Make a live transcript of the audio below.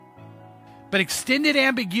But extended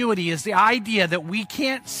ambiguity is the idea that we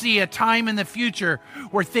can't see a time in the future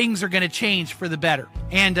where things are going to change for the better.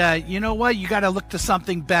 And you know what? You got to look to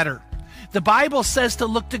something better. The Bible says to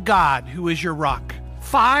look to God, who is your rock.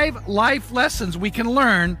 5 life lessons we can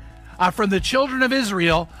learn from the children of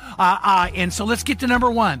Israel. And so let's get to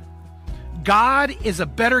number 1. God is a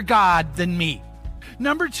better God than me.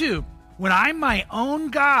 Number 2, when I'm my own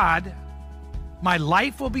God, my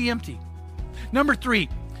life will be empty. Number 3,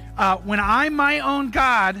 when I'm my own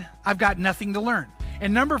God, I've got nothing to learn.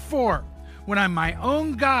 And number 4, when I'm my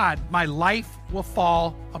own God, my life will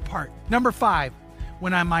fall apart. Number 5,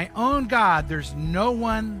 when I'm my own God, there's no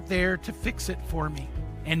one there to fix it for me.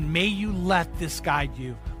 And may you let this guide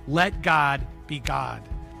you. Let God be God.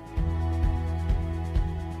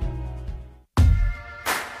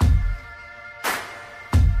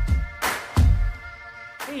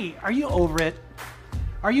 Hey, are you over it?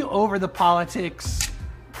 Are you over the politics?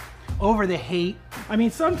 Over the hate? I mean,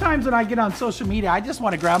 sometimes when I get on social media, I just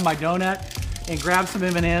want to grab my donut and grab some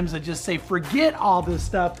M&Ms and just say, forget all this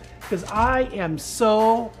stuff, because I am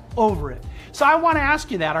so over it. So I want to ask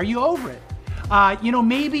you that. Are you over it?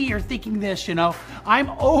 Maybe you're thinking this, I'm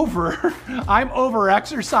over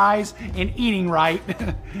exercise and eating right,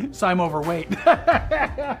 so I'm overweight.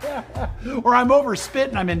 Or I'm over spit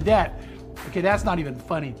and I'm in debt. Okay, that's not even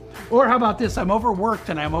funny. Or how about this? I'm overworked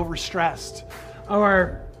and I'm overstressed.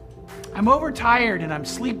 Or I'm overtired and I'm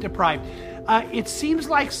sleep deprived. It seems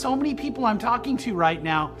like so many people I'm talking to right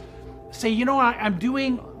now say, I'm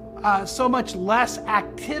doing so much less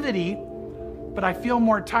activity, but I feel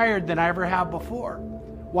more tired than I ever have before.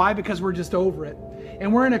 Why? Because we're just over it.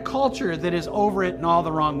 And we're in a culture that is over it in all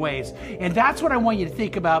the wrong ways. And that's what I want you to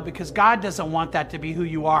think about, because God doesn't want that to be who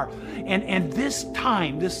you are. And this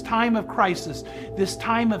time of crisis, this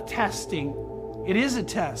time of testing, it is a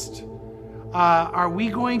test. Are we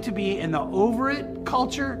going to be in the over it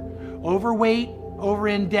culture, overweight, over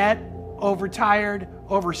in debt, overtired,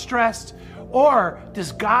 overstressed? Or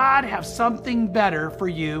does God have something better for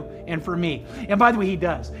you and for me? And by the way, he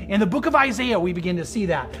does. In the book of Isaiah, we begin to see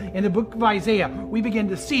that. In the book of Isaiah, we begin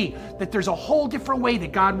to see that there's a whole different way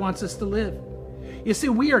that God wants us to live. You see,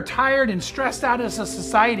 we are tired and stressed out as a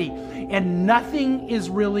society, and nothing is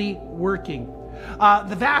really working.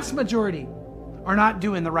 The vast majority are not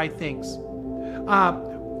doing the right things.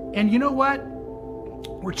 And you know what?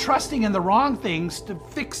 We're trusting in the wrong things to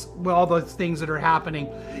fix all those things that are happening.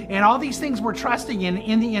 And all these things we're trusting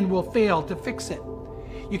in the end, will fail to fix it.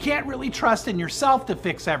 You can't really trust in yourself to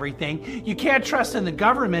fix everything. You can't trust in the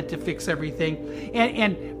government to fix everything.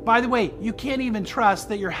 And by the way, you can't even trust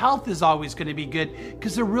that your health is always going to be good,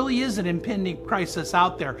 because there really is an impending crisis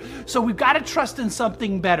out there. So we've got to trust in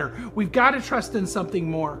something better. We've got to trust in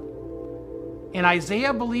something more. And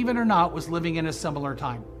Isaiah, believe it or not, was living in a similar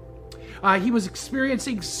time. He was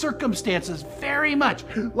experiencing circumstances very much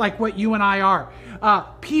like what you and I are.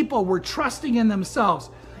 People were trusting in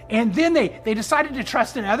themselves. And then they decided to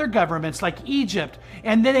trust in other governments like Egypt.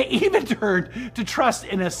 And then they even turned to trust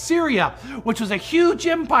in Assyria, which was a huge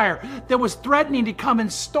empire that was threatening to come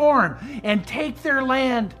and storm and take their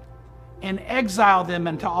land and exile them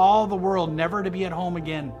into all the world, never to be at home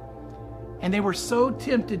again. And they were so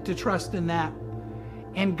tempted to trust in that.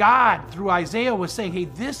 And God, through Isaiah, was saying, hey,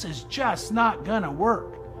 this is just not going to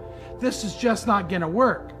work. This is just not going to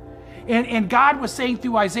work. And God was saying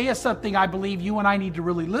through Isaiah something I believe you and I need to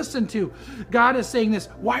really listen to. God is saying this,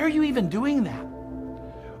 why are you even doing that?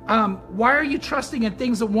 Why are you trusting in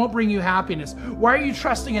things that won't bring you happiness? Why are you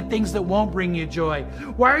trusting in things that won't bring you joy?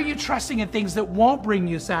 Why are you trusting in things that won't bring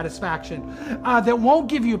you satisfaction, that won't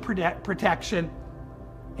give you protection,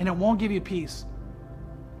 and it won't give you peace?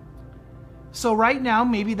 So right now,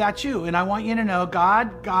 maybe that's you. And I want you to know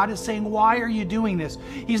God is saying, why are you doing this?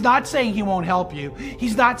 He's not saying he won't help you.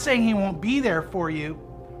 He's not saying he won't be there for you.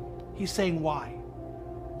 He's saying, why?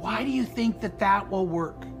 Why do you think that will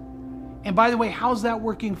work? And by the way, how's that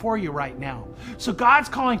working for you right now? So God's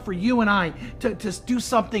calling for you and I to do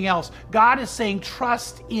something else. God is saying,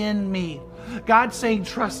 trust in me. God's saying,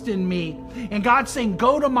 trust in me. And God's saying,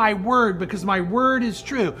 go to my word, because my word is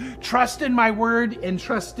true. Trust in my word and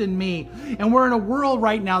trust in me. And we're in a world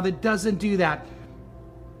right now that doesn't do that.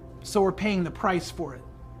 So we're paying the price for it.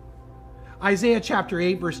 Isaiah chapter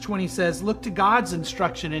 8, verse 20 says, look to God's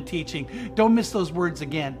instruction and teaching. Don't miss those words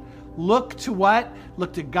again. Look to what?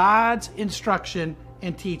 Look to God's instruction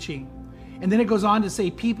and teaching. And then it goes on to say,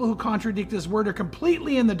 people who contradict his word are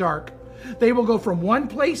completely in the dark. They will go from one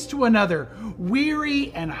place to another,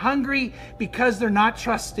 weary and hungry, because they're not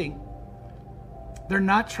trusting. They're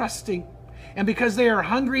not trusting. And because they are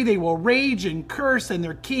hungry, they will rage and curse in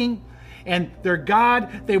their king. and their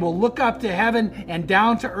God. They will look up to heaven and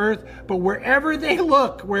down to earth. But wherever they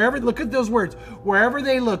look, look at those words, wherever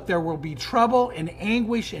they look, there will be trouble and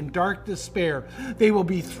anguish and dark despair. They will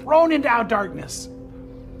be thrown into outer darkness.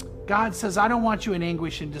 God says, I don't want you in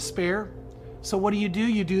anguish and despair. So what do? You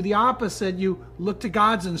do the opposite. You look to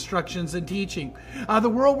God's instructions and teaching. The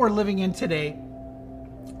world we're living in today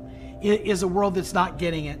is a world that's not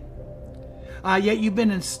getting it. Yet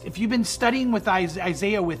if you've been studying with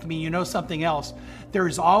Isaiah with me, you know something else.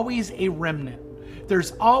 There's always a remnant.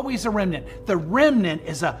 There's always a remnant. The remnant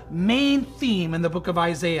is a main theme in the book of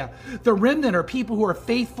Isaiah. The remnant are people who are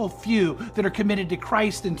faithful few that are committed to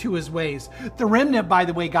Christ and to his ways. The remnant, by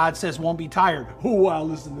the way, God says won't be tired. Oh, wow,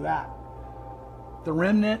 listen to that. The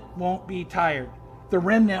remnant won't be tired. The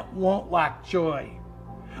remnant won't lack joy.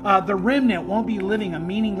 The remnant won't be living a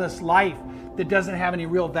meaningless life that doesn't have any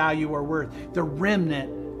real value or worth. The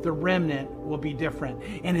remnant will be different.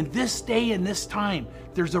 And in this day and this time,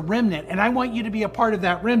 there's a remnant. And I want you to be a part of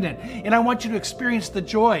that remnant. And I want you to experience the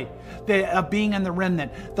joy of being in the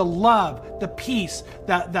remnant, the love, the peace,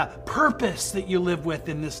 the purpose that you live with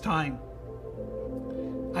in this time.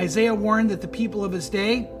 Isaiah warned that the people of his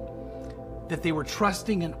day, that they were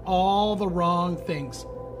trusting in all the wrong things.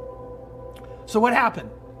 So what happened?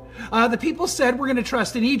 The people said, we're going to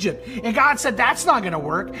trust in Egypt. And God said, that's not going to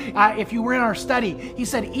work. If you were in our study, he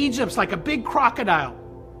said, Egypt's like a big crocodile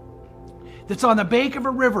that's on the bank of a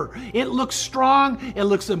river. It looks strong, it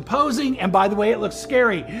looks imposing, and by the way, it looks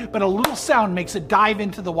scary, but a little sound makes it dive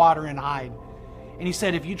into the water and hide. And he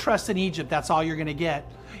said, if you trust in Egypt, that's all you're going to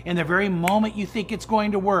get. And the very moment you think it's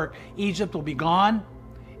going to work, Egypt will be gone,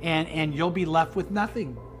 and you'll be left with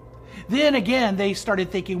nothing. Then again, they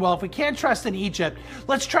started thinking, well, if we can't trust in Egypt,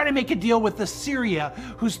 let's try to make a deal with Assyria,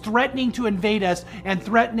 who's threatening to invade us and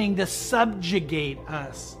threatening to subjugate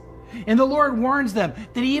us. And the Lord warns them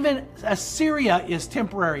that even Assyria is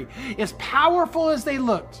temporary. As powerful as they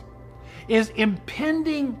looked, is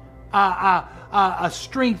impending a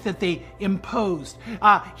strength that they imposed.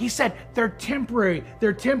 He said, they're temporary.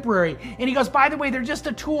 And he goes, by the way, they're just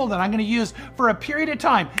a tool that I'm going to use for a period of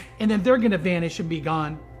time, and then they're going to vanish and be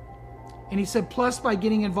gone. And he said, plus by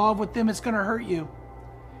getting involved with them, it's going to hurt you.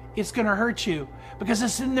 It's going to hurt you because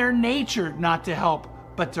it's in their nature not to help,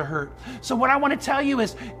 but to hurt. So what I want to tell you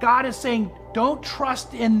is God is saying, don't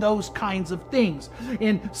trust in those kinds of things.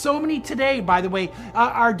 And so many today, by the way,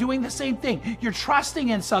 are doing the same thing. You're trusting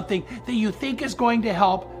in something that you think is going to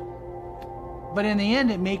help, but in the end,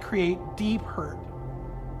 it may create deep hurt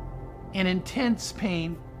and intense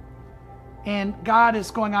pain. And God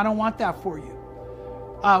is going, I don't want that for you.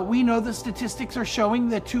 We know the statistics are showing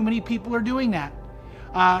that too many people are doing that.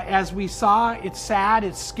 As we saw, it's sad,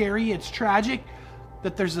 it's scary, it's tragic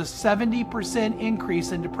that there's a 70%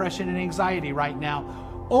 increase in depression and anxiety right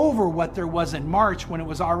now over what there was in March when it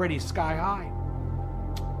was already sky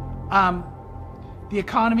high. The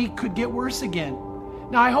economy could get worse again.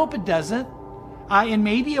 Now, I hope it doesn't, and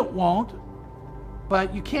maybe it won't,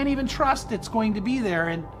 but you can't even trust it's going to be there.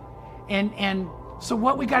 And so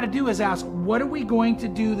what we got to do is ask, what are we going to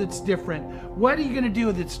do that's different? What are you going to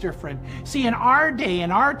do that's different? See, in our day,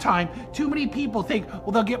 in our time, too many people think,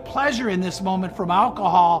 well, they'll get pleasure in this moment from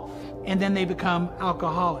alcohol, and then they become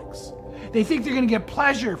alcoholics. They think they're going to get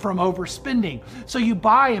pleasure from overspending. So you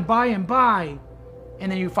buy and buy and buy,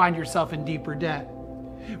 and then you find yourself in deeper debt.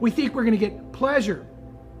 We think we're going to get pleasure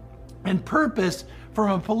and purpose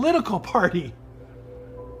from a political party.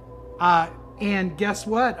 And guess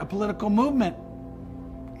what? A political movement.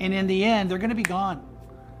 And in the end, they're going to be gone.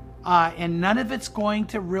 And none of it's going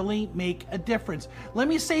to really make a difference. Let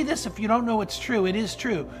me say this, if you don't know it's true, it is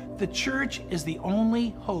true. The church is the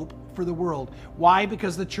only hope for the world. Why?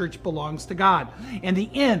 Because the church belongs to God. In the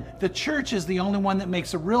end, the church is the only one that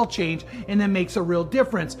makes a real change and then makes a real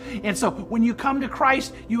difference. And so when you come to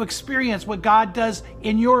Christ, you experience what God does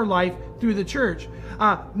in your life through the church.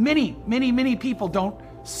 Many people don't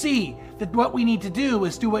see that what we need to do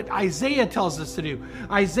is do what Isaiah tells us to do.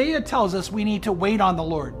 Isaiah tells us we need to wait on the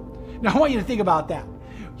Lord. Now, I want you to think about that.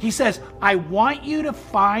 He says, I want you to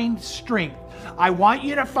find strength. I want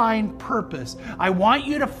you to find purpose. I want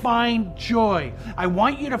you to find joy. I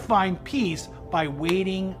want you to find peace by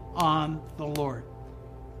waiting on the Lord.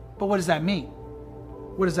 But what does that mean?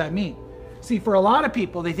 What does that mean? See, for a lot of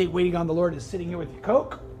people, they think waiting on the Lord is sitting here with your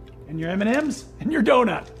Coke and your M&Ms and your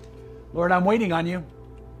donut. Lord, I'm waiting on you.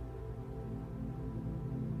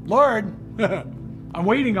 Lord, I'm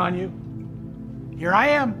waiting on you. Here I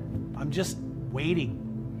am. I'm just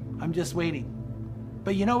waiting. I'm just waiting.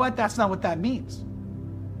 But you know what? That's not what that means.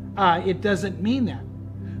 It doesn't mean that.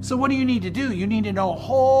 So what do you need to do? You need to know a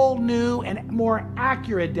whole new and more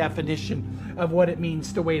accurate definition of what it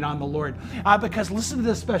means to wait on the Lord. Because listen to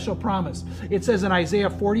this special promise. It says in Isaiah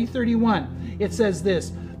 40:31, it says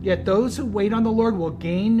this, "Yet those who wait on the Lord will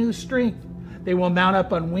gain new strength. They will mount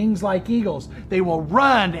up on wings like eagles. They will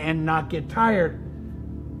run and not get tired.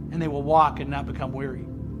 And they will walk and not become weary."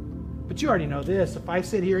 But you already know this. If I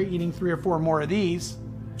sit here eating 3 or 4 more of these,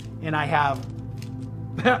 and I have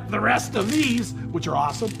the rest of these, which are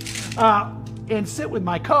awesome, and sit with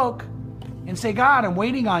my Coke and say, "God, I'm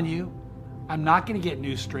waiting on you," I'm not going to get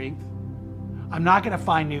new strength. I'm not going to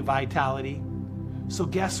find new vitality. So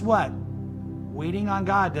guess what? Waiting on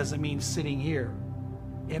God doesn't mean sitting here.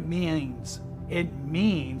 It means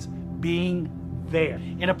being there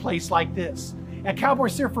in a place like this, at Cowboy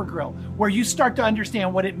Surfer Grill, where you start to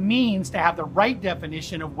understand what it means to have the right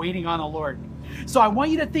definition of waiting on the Lord. So I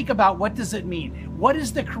want you to think about, what does it mean? What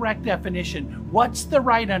is the correct definition? What's the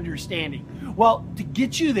right understanding? Well, to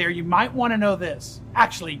get you there, you might want to know this.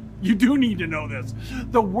 Actually, you do need to know this.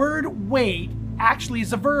 The word wait actually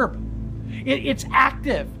is a verb. It's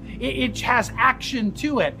active. It has action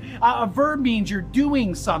to it. A verb means you're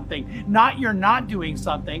doing something, not you're not doing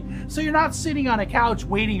something. So you're not sitting on a couch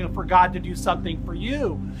waiting for God to do something for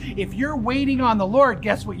you. If you're waiting on the Lord,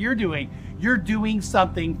 guess what you're doing? You're doing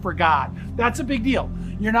something for God. That's a big deal.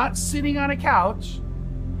 You're not sitting on a couch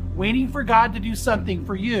waiting for God to do something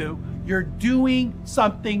for you. You're doing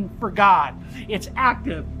something for God. It's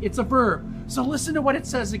active. It's a verb. So listen to what it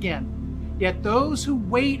says again. "Yet those who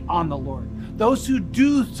wait on the Lord," those who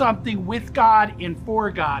do something with God and for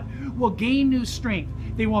God, "will gain new strength.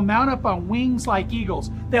 They will mount up on wings like eagles.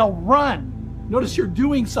 They'll run." Notice you're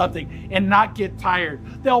doing something, "and not get tired.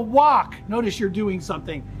 They'll walk." Notice you're doing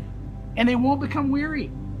something. "And they won't become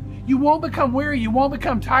weary." You won't become weary. You won't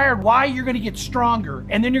become tired. Why? You're going to get stronger.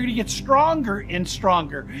 And then you're going to get stronger and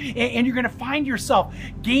stronger. And you're going to find yourself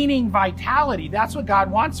gaining vitality. That's what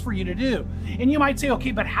God wants for you to do. And you might say,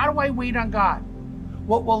 "Okay, but how do I wait on God?"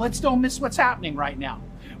 Well, let's don't miss what's happening right now.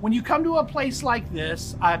 When you come to a place like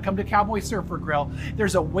this, come to Cowboy Surfer Grill,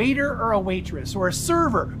 there's a waiter or a waitress or a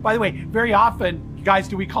server. By the way, very often, guys,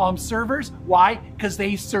 do we call them servers? Why? Because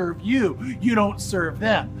they serve you. You don't serve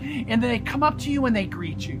them. And then they come up to you and they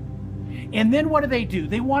greet you. And then what do?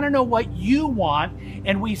 They want to know what you want.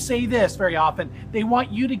 And we say this very often, they want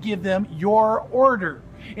you to give them your order.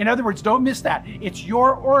 In other words, don't miss that. It's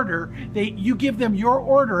your order. You give them your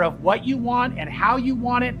order of what you want and how you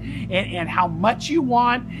want it and how much you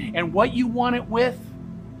want and what you want it with.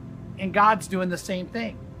 And God's doing the same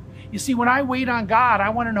thing. You see, when I wait on God, I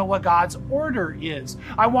want to know what God's order is.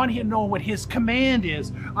 I want to know what His command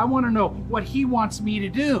is. I want to know what He wants me to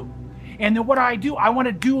do. And then what I do, I want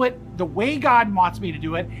to do it the way God wants me to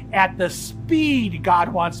do it, at the speed God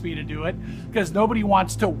wants me to do it, because nobody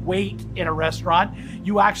wants to wait in a restaurant.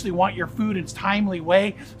 You actually want your food in its timely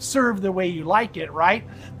way, served the way you like it, right?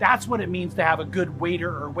 That's what it means to have a good waiter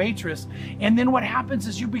or waitress. And then what happens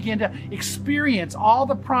is you begin to experience all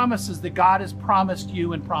the promises that God has promised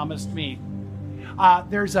you and promised me.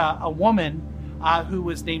 There's a woman who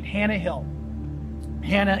was named Hannah Hill.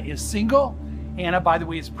 Hannah is single. Hannah, by the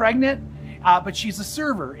way, is pregnant, but she's a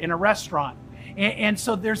server in a restaurant. And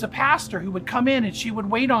so there's a pastor who would come in and she would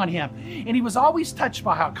wait on him. And he was always touched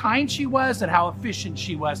by how kind she was and how efficient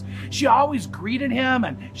she was. She always greeted him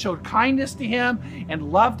and showed kindness to him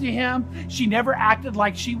and love to him. She never acted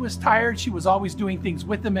like she was tired. She was always doing things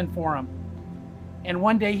with him and for him. And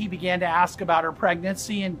one day he began to ask about her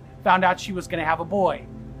pregnancy and found out she was going to have a boy.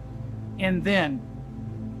 And then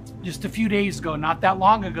just a few days ago, not that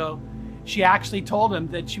long ago, she actually told him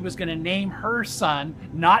that she was going to name her son,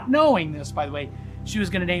 not knowing this, by the way, she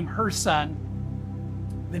was going to name her son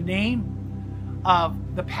the name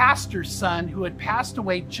of the pastor's son who had passed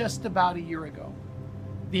away just about a year ago.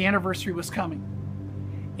 The anniversary was coming.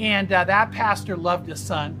 And that pastor loved his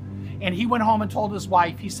son. And he went home and told his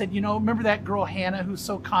wife, he said, "You know, remember that girl Hannah who's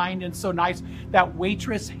so kind and so nice? That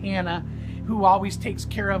waitress Hannah who always takes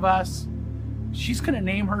care of us? She's going to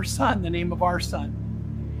name her son the name of our son."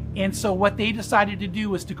 And so what they decided to do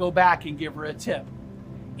was to go back and give her a tip.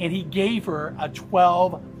 And he gave her a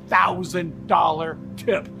 $12,000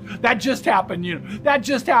 tip. That just happened, that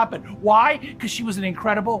just happened. Why? Because she was an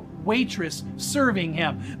incredible waitress serving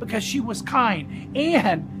him, because she was kind,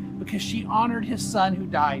 and because she honored his son who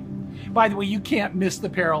died. By the way, you can't miss the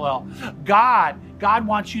parallel. God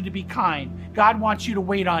wants you to be kind. God wants you to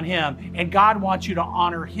wait on Him. And God wants you to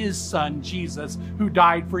honor His Son, Jesus, who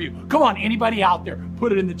died for you. Come on, anybody out there,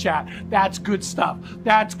 put it in the chat. That's good stuff.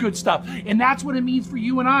 That's good stuff. And that's what it means for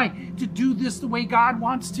you and I to do this the way God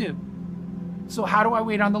wants to. So how do I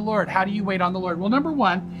wait on the Lord? How do you wait on the Lord? Well, number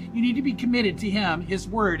one, you need to be committed to Him, His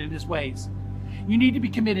word, and His ways. You need to be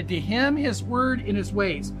committed to Him, His word, and His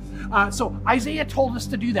ways. So Isaiah told us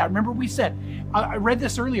to do that. Remember we said, I read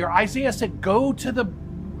this earlier, Isaiah said, go to the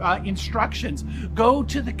instructions, go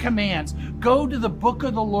to the commands, go to the book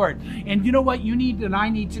of the Lord. And you know what? You need and I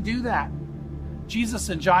need to do that. Jesus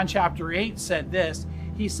in John chapter 8 said this.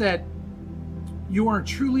 He said, you are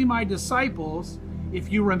truly my disciples if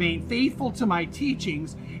you remain faithful to my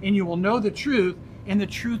teachings, and you will know the truth, and the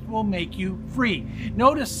truth will make you free.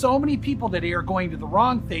 Notice so many people today are going to the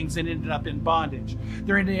wrong things and ended up in bondage.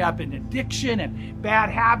 They're ending up in addiction and bad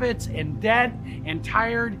habits and dead and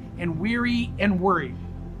tired and weary and worried.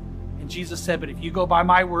 And Jesus said, but if you go by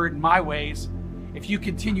my word and my ways, if you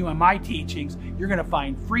continue in my teachings, you're going to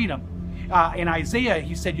find freedom. In Isaiah,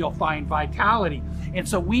 he said, you'll find vitality. And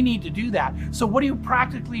so we need to do that. So what do you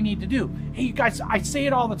practically need to do? Hey, you guys, I say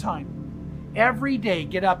it all the time. Every day,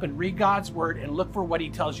 get up and read God's word and look for what He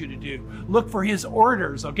tells you to do. Look for His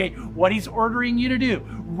orders, okay? What He's ordering you to do.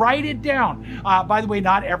 Write it down. By the way,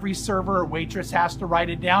 not every server or waitress has to write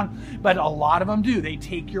it down, but a lot of them do. They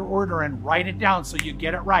take your order and write it down so you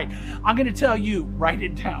get it right. I'm going to tell you, write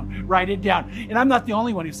it down. Write it down. And I'm not the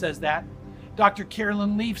only one who says that. Dr.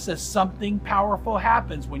 Carolyn Leaf says something powerful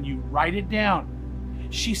happens when you write it down.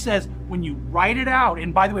 She says when you write it out,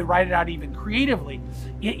 and by the way, write it out even creatively,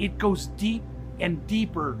 it goes deep and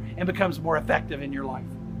deeper and becomes more effective in your life.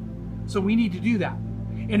 So we need to do that.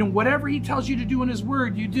 And in whatever He tells you to do in His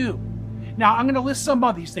word, you do. Now, I'm going to list some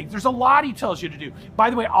of these things. There's a lot He tells you to do. By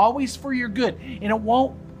the way, always for your good. And it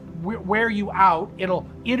won't wear you out. It'll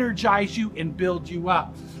energize you and build you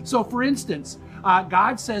up. So for instance,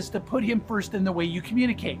 God says to put Him first in the way you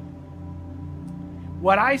communicate.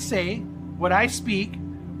 What I say, what I speak,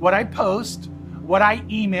 what I post, what I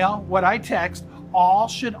email, what I text, all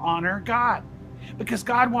should honor God, because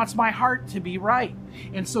God wants my heart to be right.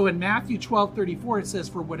 And so in Matthew 12:34, it says,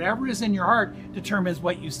 for whatever is in your heart determines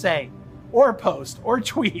what you say or post or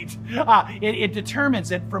tweet. It determines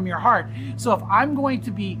it from your heart. So if I'm going to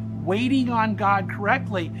be waiting on God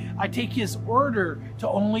correctly, I take His order to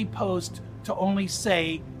only post, to only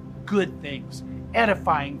say good things,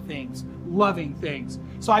 edifying things, loving things.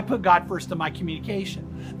 So I put God first in my communication.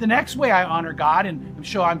 The next way I honor God and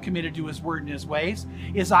show I'm committed to His word and His ways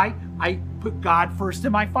is I put God first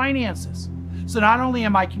in my finances. So not only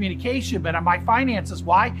in my communication, but in my finances.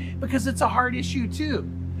 Why? Because it's a hard issue too.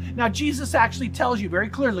 Now, Jesus actually tells you very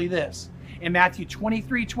clearly this. In Matthew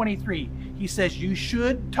 23:23, He says, you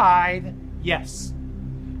should tithe, yes.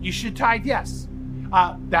 You should tithe, yes.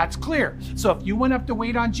 That's clear. So if you went up to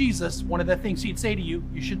wait on Jesus, one of the things He'd say to you,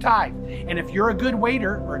 you should tithe. And if you're a good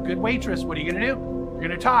waiter or a good waitress, what are you going to do? You're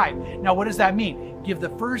going to tithe. Now, what does that mean? Give the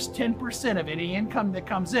first 10% of any income that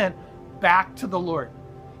comes in back to the Lord.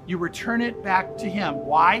 You return it back to Him.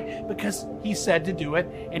 Why? Because He said to do it,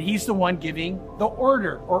 and He's the one giving the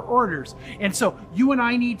order or orders. And so you and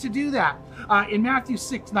I need to do that. In Matthew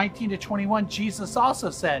 6:19-21, Jesus also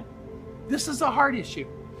said, this is a hard issue.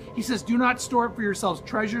 He says, do not store up for yourselves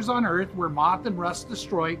treasures on earth where moth and rust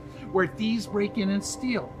destroy, where thieves break in and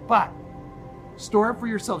steal. But store up for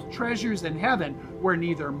yourselves treasures in heaven where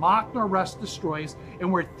neither moth nor rust destroys,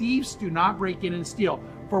 and where thieves do not break in and steal.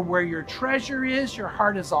 For where your treasure is, your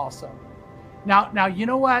heart is also. Now, you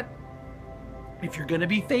know what? If you're going to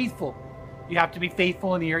be faithful, you have to be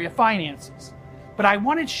faithful in the area of finances. But I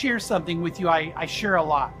want to share something with you I share a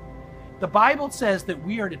lot. The Bible says that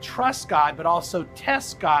we are to trust God, but also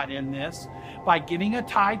test God in this by giving a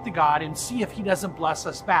tithe to God and see if He doesn't bless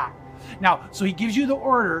us back. Now, so He gives you the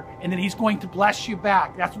order, and then He's going to bless you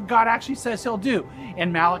back. That's what God actually says He'll do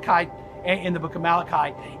in Malachi, in the book of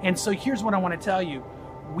Malachi. And so here's what I want to tell you.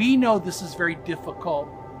 We know this is very difficult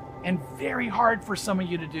and very hard for some of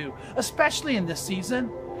you to do, especially in this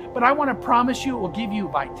season. But I want to promise you it will give you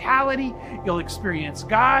vitality. You'll experience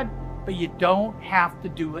God, but you don't have to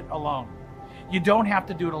do it alone. You don't have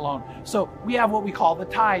to do it alone. So we have what we call the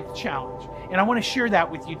tithe challenge. And I want to share that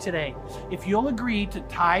with you today. If you'll agree to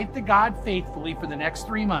tithe to God faithfully for the next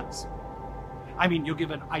 3 months, you'll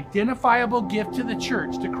give an identifiable gift to the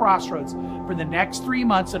church, to Crossroads, for the next 3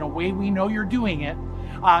 months in a way we know you're doing it.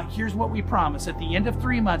 Here's what we promise. At the end of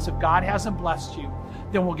 3 months, if God hasn't blessed you,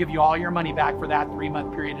 then we'll give you all your money back for that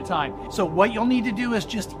 3-month period of time. So what you'll need to do is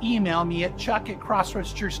just email me at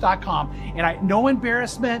chuck@crossroadschurch.com. And no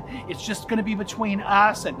embarrassment. It's just going to be between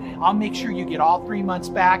us, and I'll make sure you get all 3 months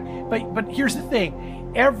back. But here's the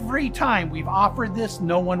thing. Every time we've offered this,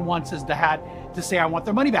 no one once has had to say, I want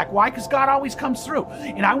their money back. Why? Because God always comes through.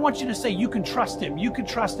 And I want you to say, you can trust him. You can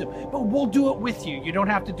trust him. But we'll do it with you. You don't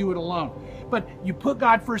have to do it alone. But you put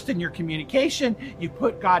God first in your communication. You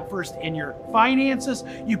put God first in your finances.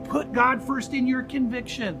 You put God first in your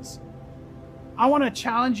convictions. I want to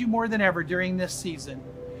challenge you more than ever during this season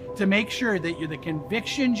to make sure that the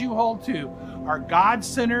convictions you hold to are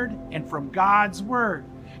God-centered and from God's word.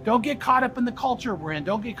 Don't get caught up in the culture we're in.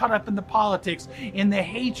 Don't get caught up in the politics, in the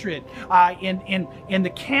hatred, in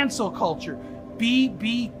the cancel culture.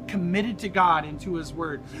 Be committed to God and to his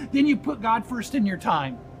word. Then you put God first in your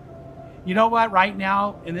time. You know what? Right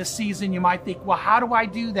now, in this season, you might think, well, how do I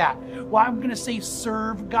do that? Well, I'm going to say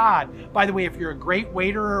serve God. By the way, if you're a great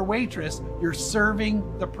waiter or waitress, you're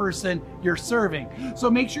serving the person you're serving.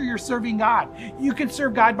 So make sure you're serving God. You can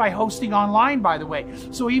serve God by hosting online, by the way.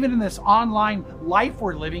 So even in this online life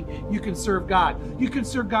we're living, you can serve God. You can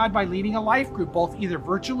serve God by leading a life group, both either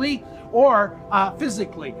virtually or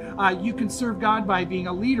physically. You can serve God by being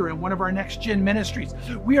a leader in one of our Next Gen ministries.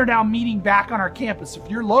 We are now meeting back on our campus. If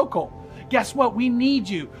you're local, guess what? We need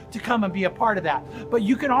you to come and be a part of that. But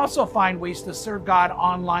you can also find ways to serve God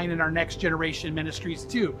online in our Next Generation ministries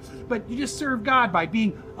too. But you just serve God by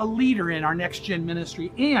being a leader in our Next Gen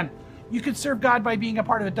ministry. And you can serve God by being a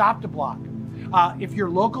part of Adopt-A-Block. If you're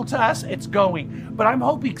local to us, it's going. But I'm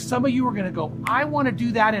hoping some of you are going to go, I want to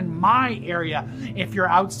do that in my area. If you're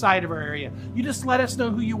outside of our area, you just let us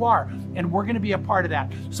know who you are, and we're going to be a part of that.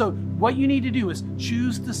 So what you need to do is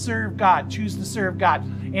choose to serve God. Choose to serve God.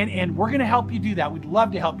 And we're going to help you do that. We'd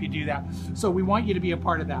love to help you do that. So we want you to be a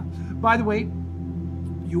part of that. By the way,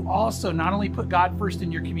 you also not only put God first in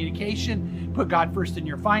your communication, put God first in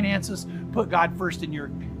your finances, put God first in your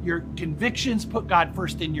convictions, put God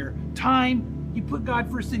first in your time. You put God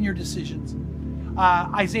first in your decisions.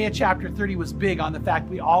 Isaiah chapter 30 was big on the fact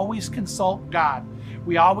we always consult God.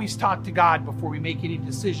 We always talk to God before we make any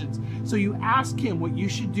decisions. So you ask him what you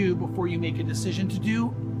should do before you make a decision to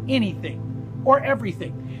do anything or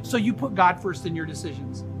everything. So you put God first in your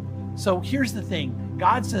decisions. So here's the thing.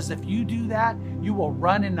 God says if you do that, you will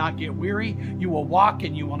run and not get weary. You will walk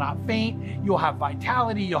and you will not faint. You'll have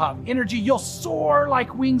vitality. You'll have energy. You'll soar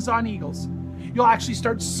like wings on eagles. You'll actually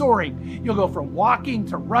start soaring. You'll go from walking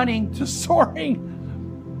to running to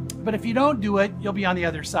soaring. But if you don't do it, you'll be on the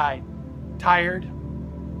other side. Tired,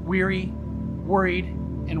 weary, worried,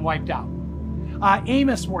 and wiped out.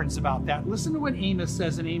 Amos warns about that. Listen to what Amos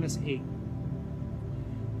says in Amos 8.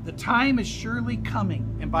 The time is surely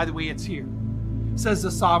coming, and by the way, it's here, says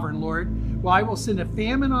the sovereign Lord. Well, I will send a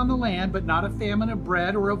famine on the land, but not a famine of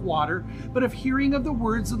bread or of water, but of hearing of the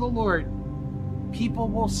words of the Lord. People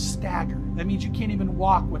will stagger. That means you can't even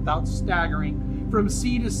walk without staggering from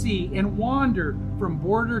sea to sea and wander from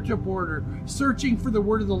border to border, searching for the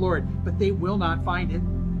word of the Lord, but they will not find it.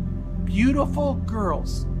 Beautiful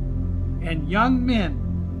girls and young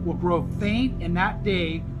men will grow faint in that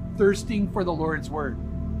day, thirsting for the Lord's word.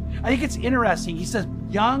 I think it's interesting. He says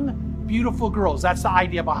young, beautiful girls. That's the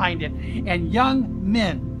idea behind it. And young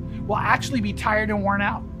men will actually be tired and worn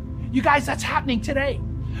out. You guys, that's happening today.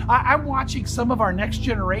 I'm watching some of our next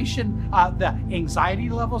generation, the anxiety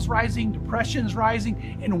levels rising, depression's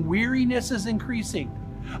rising, and weariness is increasing.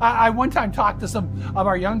 I one time talked to some of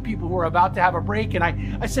our young people who were about to have a break, and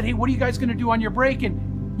I said, hey, what are you guys going to do on your break?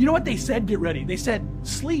 And you know what they said? Get ready. They said,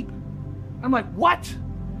 sleep. I'm like, what?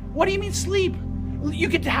 What do you mean sleep? You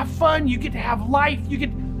get to have fun. You get to have life. You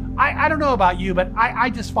get. I don't know about you, but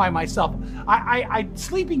I just find myself,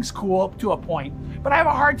 sleeping's cool up to a point, but I have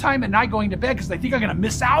a hard time at night going to bed because I think I'm going to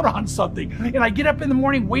miss out on something. And I get up in the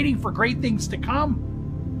morning waiting for great things to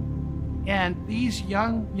come. And these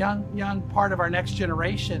young part of our next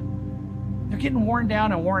generation, they're getting worn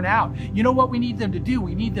down and worn out. You know what we need them to do?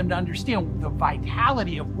 We need them to understand the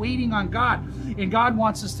vitality of waiting on God. And God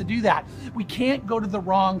wants us to do that. We can't go to the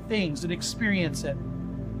wrong things and experience it.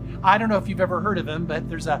 I don't know if you've ever heard of him, but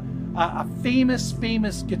there's a famous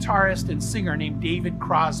guitarist and singer named David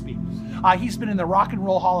Crosby. He's been in the Rock and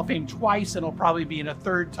Roll Hall of Fame twice, and he'll probably be in a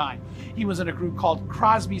third time. He was in a group called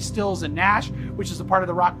Crosby, Stills, and Nash, which is a part of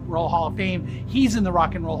the Rock and Roll Hall of Fame. He's in the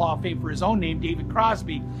Rock and Roll Hall of Fame for his own name, David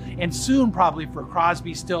Crosby, and soon probably for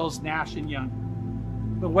Crosby, Stills, Nash, and Young.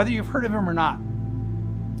 But whether you've heard of him or not,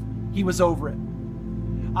 he was over it.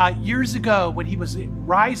 Years ago, when he was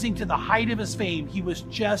rising to the height of his fame, he was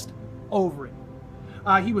just over it.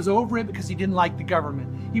 He was over it because he didn't like the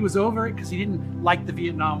government. He was over it because he didn't like the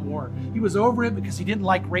Vietnam War. He was over it because he didn't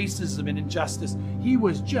like racism and injustice. He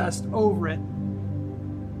was just over it.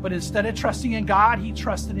 But instead of trusting in God, he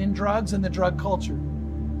trusted in drugs and the drug culture.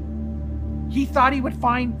 He thought he would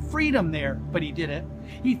find freedom there, but he didn't.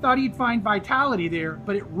 He thought he'd find vitality there,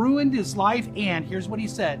 but it ruined his life. And here's what he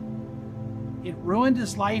said. It ruined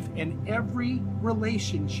his life and every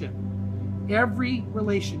relationship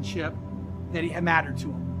that he mattered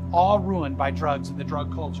to him, all ruined by drugs and the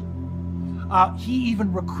drug culture. He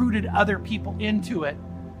even recruited other people into it,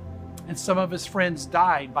 and some of his friends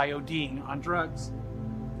died by ODing on drugs.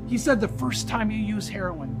 He said the first time you use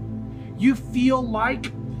heroin, you feel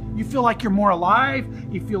like you're more alive,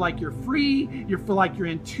 you feel like you're free, you feel like you're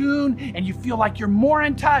in tune, and you feel like you're more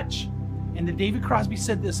in touch. And then David Crosby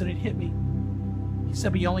said this, and it hit me. He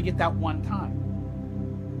said, but you only get that one time.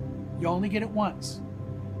 You only get it once.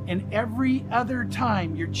 And every other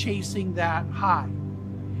time you're chasing that high.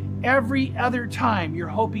 Every other time you're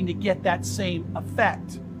hoping to get that same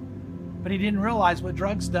effect. But he didn't realize what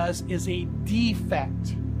drugs does is a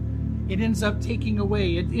defect. It ends up taking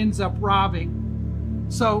away. It ends up robbing.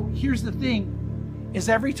 So here's the thing, is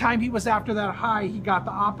every time he was after that high, he got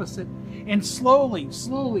the opposite. And slowly,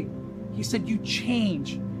 he said, you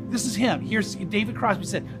change. This is him. Here's David Crosby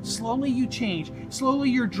said, slowly you change. Slowly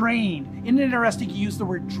you're drained. Isn't it interesting he used the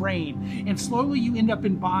word drain? And slowly you end up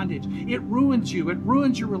in bondage. It ruins you. It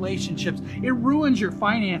ruins your relationships. It ruins your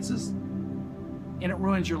finances. And it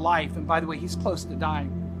ruins your life. And by the way, he's close to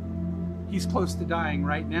dying. He's close to dying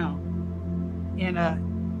right now.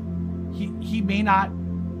 And he may not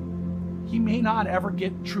ever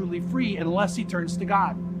get truly free unless he turns to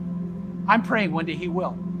God. I'm praying one day he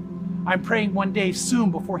will. I'm praying one day soon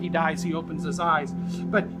before he dies, he opens his eyes.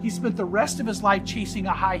 But he spent the rest of his life chasing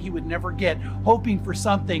a high he would never get, hoping for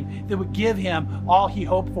something that would give him all he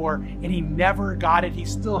hoped for, and he never got it. He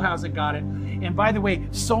still hasn't got it. And by the way,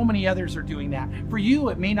 so many others are doing that. For you,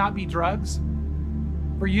 it may not be drugs.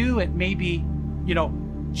 For you, it may be,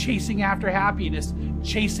 chasing after happiness,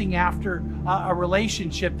 chasing after a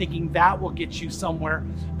relationship, thinking that will get you somewhere.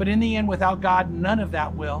 But in the end, without God, none of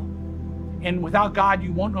that will. And without God,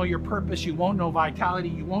 you won't know your purpose. You won't know vitality.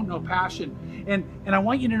 You won't know passion. And I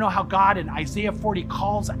want you to know how God in Isaiah 40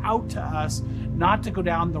 calls out to us not to go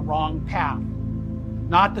down the wrong path,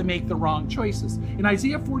 not to make the wrong choices. In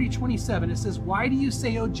Isaiah 40:27, it says, why do you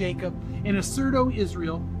say, O Jacob, and assert, O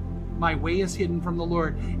Israel, my way is hidden from the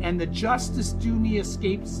Lord, and the justice due me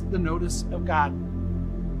escapes the notice of God.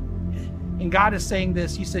 And God is saying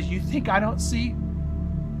this. He says, you think I don't see?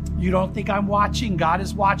 You don't think I'm watching? God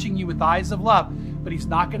is watching you with eyes of love, but he's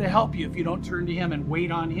not going to help you if you don't turn to him and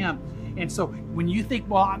wait on him. And so when you think,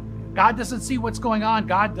 well, God doesn't see what's going on,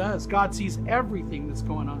 God does. God sees everything that's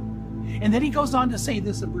going on. And then he goes on to say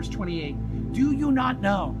this in verse 28, do you not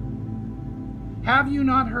know? Have you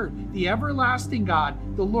not heard? The everlasting God,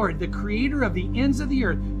 the Lord, the creator of the ends of the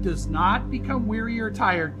earth, does not become weary or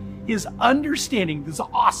tired. His understanding, this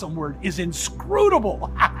awesome word, is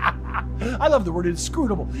inscrutable. I love the word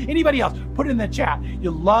inscrutable. Anybody else? Put it in the chat.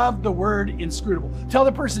 You love the word inscrutable. Tell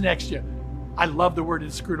the person next to you, I love the word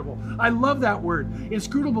inscrutable. I love that word.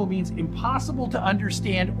 Inscrutable means impossible to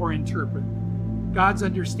understand or interpret. God's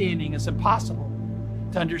understanding is impossible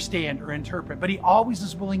to understand or interpret, but he always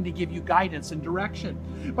is willing to give you guidance and direction.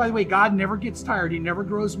 By the way, God never gets tired. He never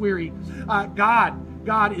grows weary.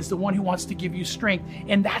 God is the one who wants to give you strength.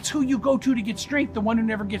 And that's who you go to get strength, the one who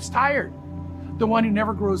never gets tired, the one who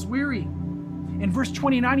never grows weary. In verse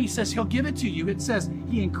 29, he says he'll give it to you. It says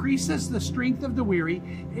he increases the strength of the weary.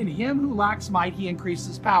 In him who lacks might, he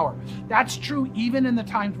increases power. That's true even in the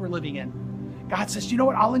times we're living in. God says, you know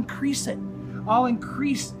what? I'll increase it. I'll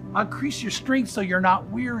increase your strength so you're not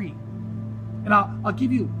weary. And I'll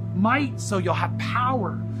give you might so you'll have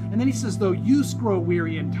power. And then he says, though youths grow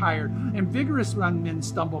weary and tired, and vigorous young men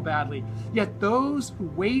stumble badly, yet those who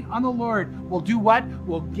wait on the Lord will do what?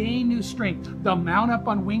 Will gain new strength. They'll mount up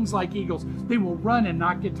on wings like eagles. They will run and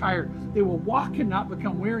not get tired. They will walk and not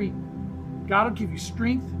become weary. God will give you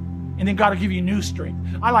strength, and then God will give you new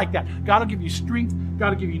strength. I like that. God will give you strength. God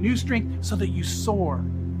will give you new strength so that you soar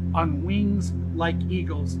on wings like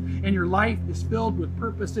eagles. And your life is filled with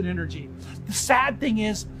purpose and energy. The sad thing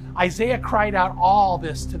is, Isaiah cried out all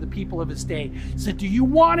this to the people of his day. He said, do you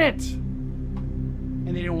want it? And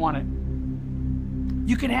they didn't want it.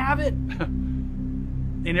 You can have it.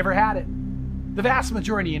 They never had it. The vast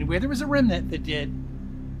majority anyway. There was a remnant that did.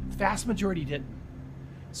 The vast majority didn't.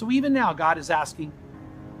 So even now, God is asking,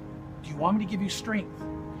 do you want me to give you strength?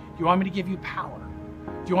 Do you want me to give you power?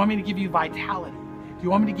 Do you want me to give you vitality? Do you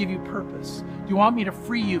want me to give you purpose? Do you want me to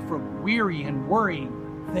free you from weary and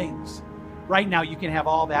worrying things? Right now, you can have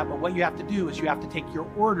all that, but what you have to do is you have to take your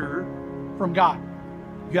order from God.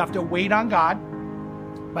 You have to wait on God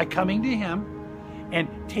by coming to him and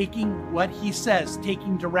taking what he says,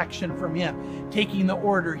 taking direction from him, taking the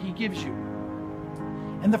order he gives you.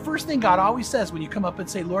 And the first thing God always says when you come up and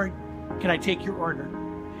say, Lord, can I take your order?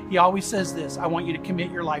 He always says this, I want you to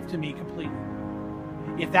commit your life to me completely.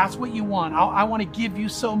 If that's what you want, I want to give you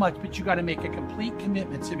so much, but you got to make a complete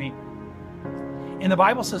commitment to me. And the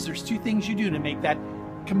Bible says there's two things you do to make that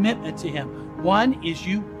commitment to him. One is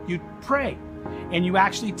you pray and you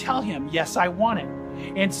actually tell him, yes, I want it.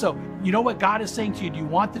 And so, you know what God is saying to you? Do you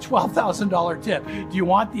want the $12,000 tip? Do you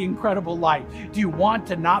want the incredible life? Do you want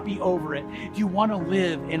to not be over it? Do you want to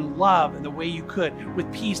live in love in the way you could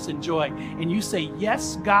with peace and joy? And you say,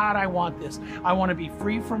 yes, God, I want this. I want to be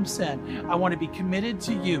free from sin. I want to be committed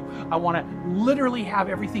to you. I want to literally have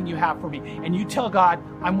everything you have for me. And you tell God,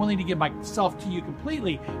 I'm willing to give myself to you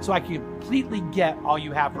completely so I can completely get all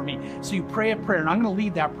you have for me. So you pray a prayer, and I'm going to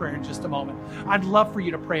lead that prayer in just a moment. I'd love for you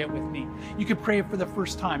to pray it with me. You could pray it for the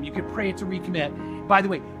first time. You could pray it to recommit. By the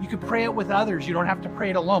way, you could pray it with others. You don't have to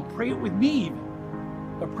pray it alone. Pray it with me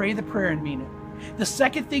even. But pray the prayer and mean it. The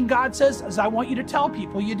second thing God says is, I want you to tell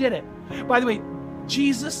people you did it. By the way,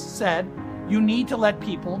 Jesus said you need to let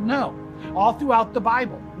people know. All throughout the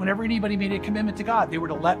Bible, whenever anybody made a commitment to God, they were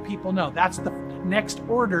to let people know. That's the next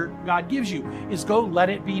order God gives you, is go let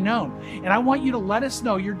it be known. And I want you to let us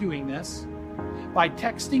know you're doing this by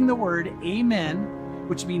texting the word amen,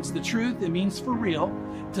 which means the truth, it means for real,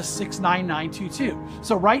 to 69922.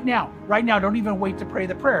 So right now, don't even wait to pray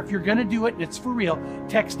the prayer. If you're going to do it and it's for real,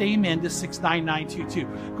 text amen to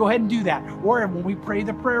 69922. Go ahead and do that. Or when we pray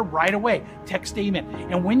the prayer right away, text amen.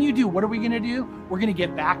 And when you do, what are we going to do? We're going to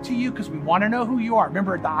get back to you because we want to know who you are.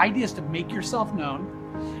 Remember, the idea is to make yourself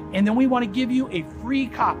known. And then we want to give you a free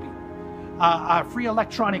copy, a free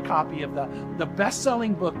electronic copy of the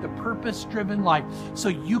best-selling book, The Purpose-Driven Life, so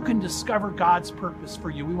you can discover God's purpose for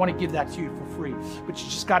you. We want to give that to you for free, but you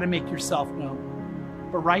just got to make yourself known.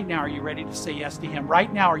 But right now, are you ready to say yes to him?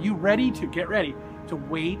 Right now, are you ready to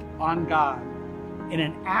wait on God in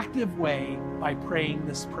an active way by praying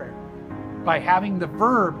this prayer, by having the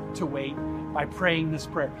verb to wait, by praying this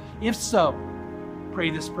prayer? If so,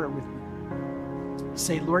 pray this prayer with me.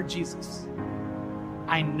 Say, Lord Jesus,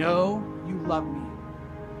 I know you love me,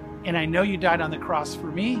 and I know you died on the cross for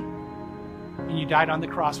me, and you died on the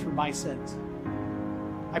cross for my sins.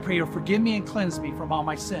 I pray you'll forgive me and cleanse me from all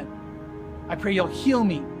my sin. I pray you'll heal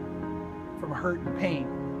me from hurt and pain,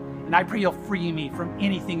 and I pray you'll free me from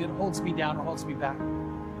anything that holds me down or holds me back.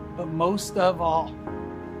 But most of all,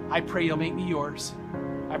 I pray you'll make me yours.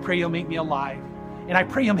 I pray you'll make me alive, and I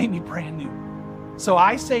pray you'll make me brand new. So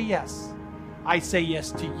I say yes. I say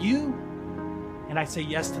yes to you, and I say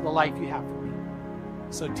yes to the life you have for me.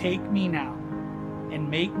 So take me now and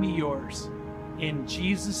make me yours. In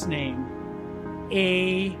Jesus' name,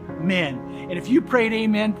 amen. And if you prayed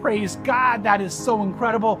amen, praise God. That is so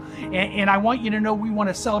incredible. And I want you to know we want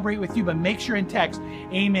to celebrate with you, but make sure and text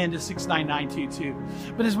amen to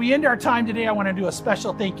 69922. But as we end our time today, I want to do a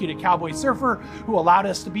special thank you to Cowboy Surfer, who allowed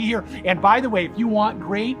us to be here. And by the way, if you want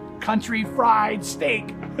great country fried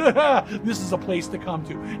steak, this is a place to come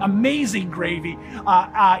to. Amazing gravy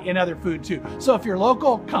and other food too. So if you're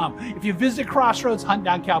local, come. If you visit Crossroads, hunt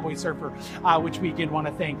down Cowboy Surfer, which we again want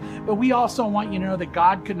to thank. But we also want you to know that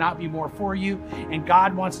God could not be more for you, and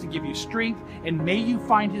God wants to give you strength, and may you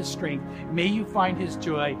find his strength, may you find his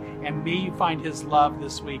joy, and may you find his love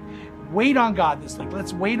this week. Wait on God this week.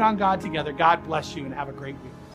 Let's wait on God together. God bless you and have a great week.